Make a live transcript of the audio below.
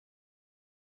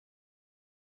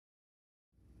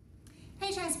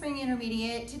Hey Shine Spring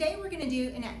Intermediate, today we're going to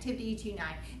do an activity to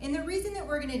unite. And the reason that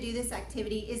we're going to do this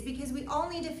activity is because we all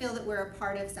need to feel that we're a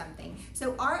part of something.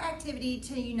 So our activity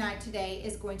to unite today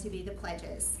is going to be the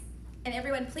pledges. And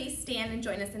everyone please stand and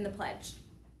join us in the pledge.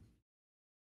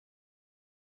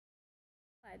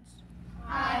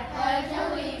 I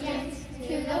pledge allegiance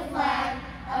to the flag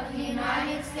of the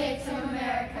United States of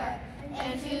America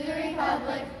and to the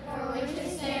republic for which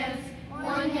it stands,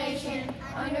 one nation,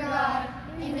 under God,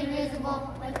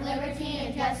 indivisible, with liberty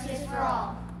and justice for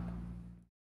all.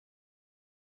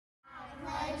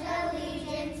 I pledge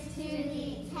allegiance to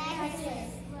the Texas,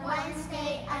 one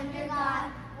state under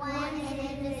God, one and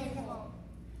indivisible.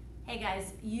 Hey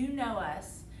guys, you know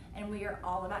us, and we are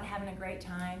all about having a great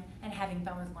time and having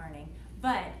fun with learning.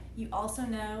 But you also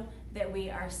know that we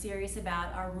are serious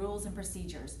about our rules and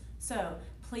procedures. So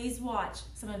please watch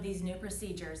some of these new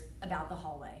procedures about the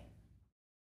hallway.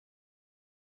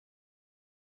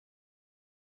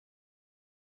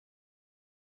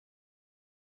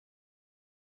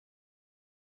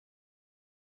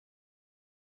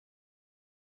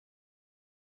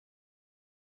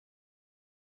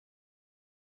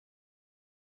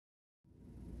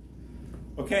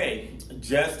 Okay,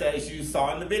 just as you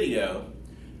saw in the video,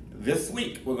 this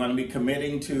week we're going to be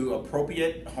committing to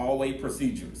appropriate hallway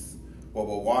procedures, where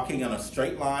we're walking in a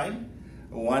straight line,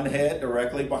 one head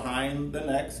directly behind the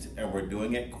next, and we're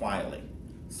doing it quietly.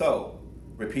 So,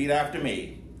 repeat after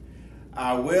me.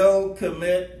 I will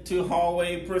commit to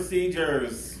hallway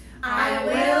procedures. I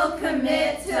will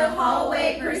commit to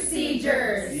hallway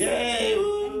procedures. Yay!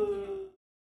 Woo.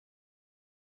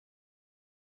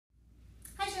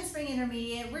 Hi Shine Spring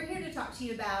Intermediate, we're here to talk to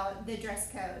you about the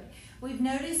dress code. We've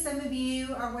noticed some of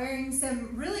you are wearing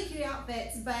some really cute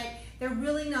outfits, but they're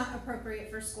really not appropriate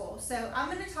for school. So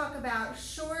I'm going to talk about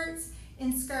shorts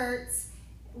and skirts,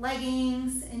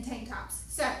 leggings, and tank tops.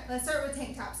 So let's start with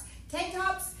tank tops. Tank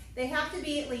tops, they have to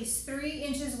be at least 3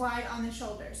 inches wide on the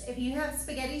shoulders. If you have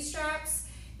spaghetti straps,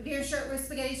 if you're a shirt with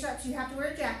spaghetti straps, you have to wear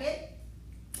a jacket.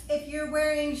 If you're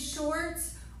wearing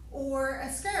shorts or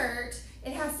a skirt,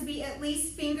 it has to be at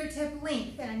least fingertip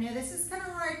length. And I know this is kind of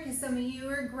hard because some of you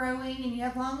are growing and you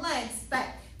have long legs, but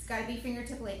it's got to be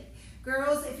fingertip length.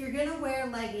 Girls, if you're going to wear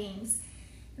leggings,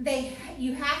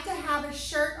 you have to have a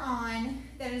shirt on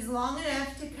that is long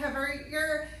enough to cover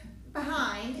your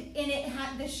behind,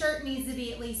 and the shirt needs to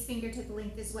be at least fingertip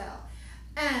length as well.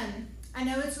 I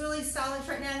know it's really stylish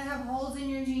right now to have holes in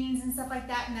your jeans and stuff like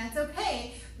that, and that's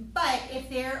okay. But if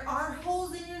there are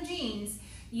holes in your jeans,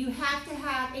 you have to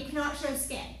have, it cannot show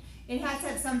skin. It has to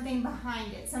have something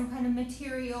behind it, some kind of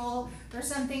material or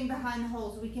something behind the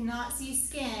holes. We cannot see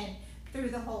skin through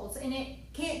the holes. And it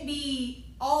can't be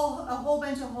a whole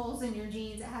bunch of holes in your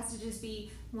jeans. It has to just be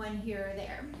one here or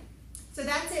there. So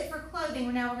that's it for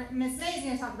clothing. Now Miss May is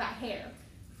going to talk about hair.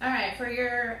 All right, for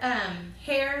your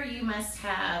hair, you must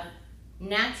have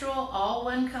natural, all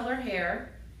one color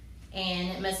hair, and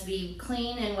it must be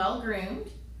clean and well groomed.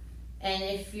 And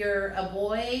if you're a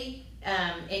boy,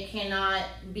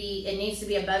 it needs to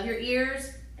be above your ears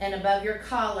and above your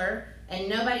collar, and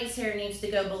nobody's hair needs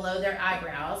to go below their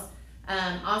eyebrows.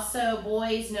 Also,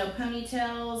 boys, no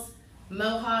ponytails,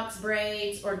 mohawks,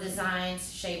 braids, or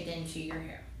designs shaved into your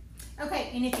hair. Okay,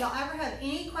 and if y'all ever have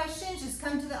any questions, just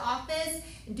come to the office.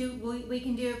 We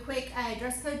can do a quick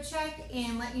dress code check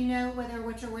and let you know whether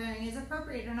what you're wearing is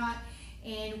appropriate or not.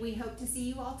 And we hope to see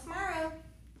you all tomorrow.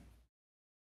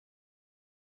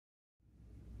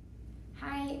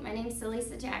 Hi, my name is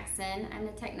Celisa Jackson. I'm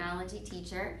a technology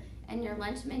teacher, and your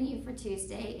lunch menu for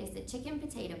Tuesday is the chicken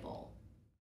potato bowl.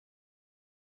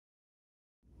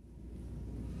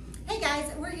 Hey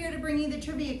guys, we're here to bring you the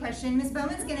trivia question. Miss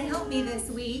Bowman's going to help me this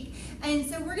week, and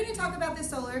so we're going to talk about the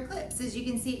solar eclipse, as you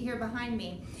can see it here behind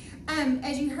me.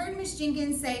 As you heard Miss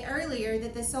Jenkins say earlier,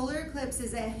 that the solar eclipse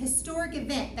is a historic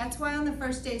event. That's why on the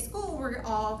first day of school we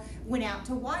all went out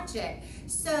to watch it.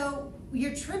 So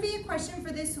your trivia question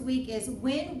for this week is,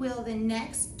 when will the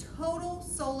next total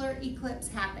solar eclipse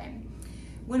happen?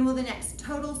 When will the next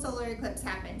total solar eclipse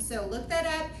happen? So look that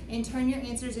up and turn your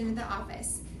answers into the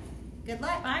office. Good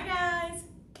luck. Bye guys.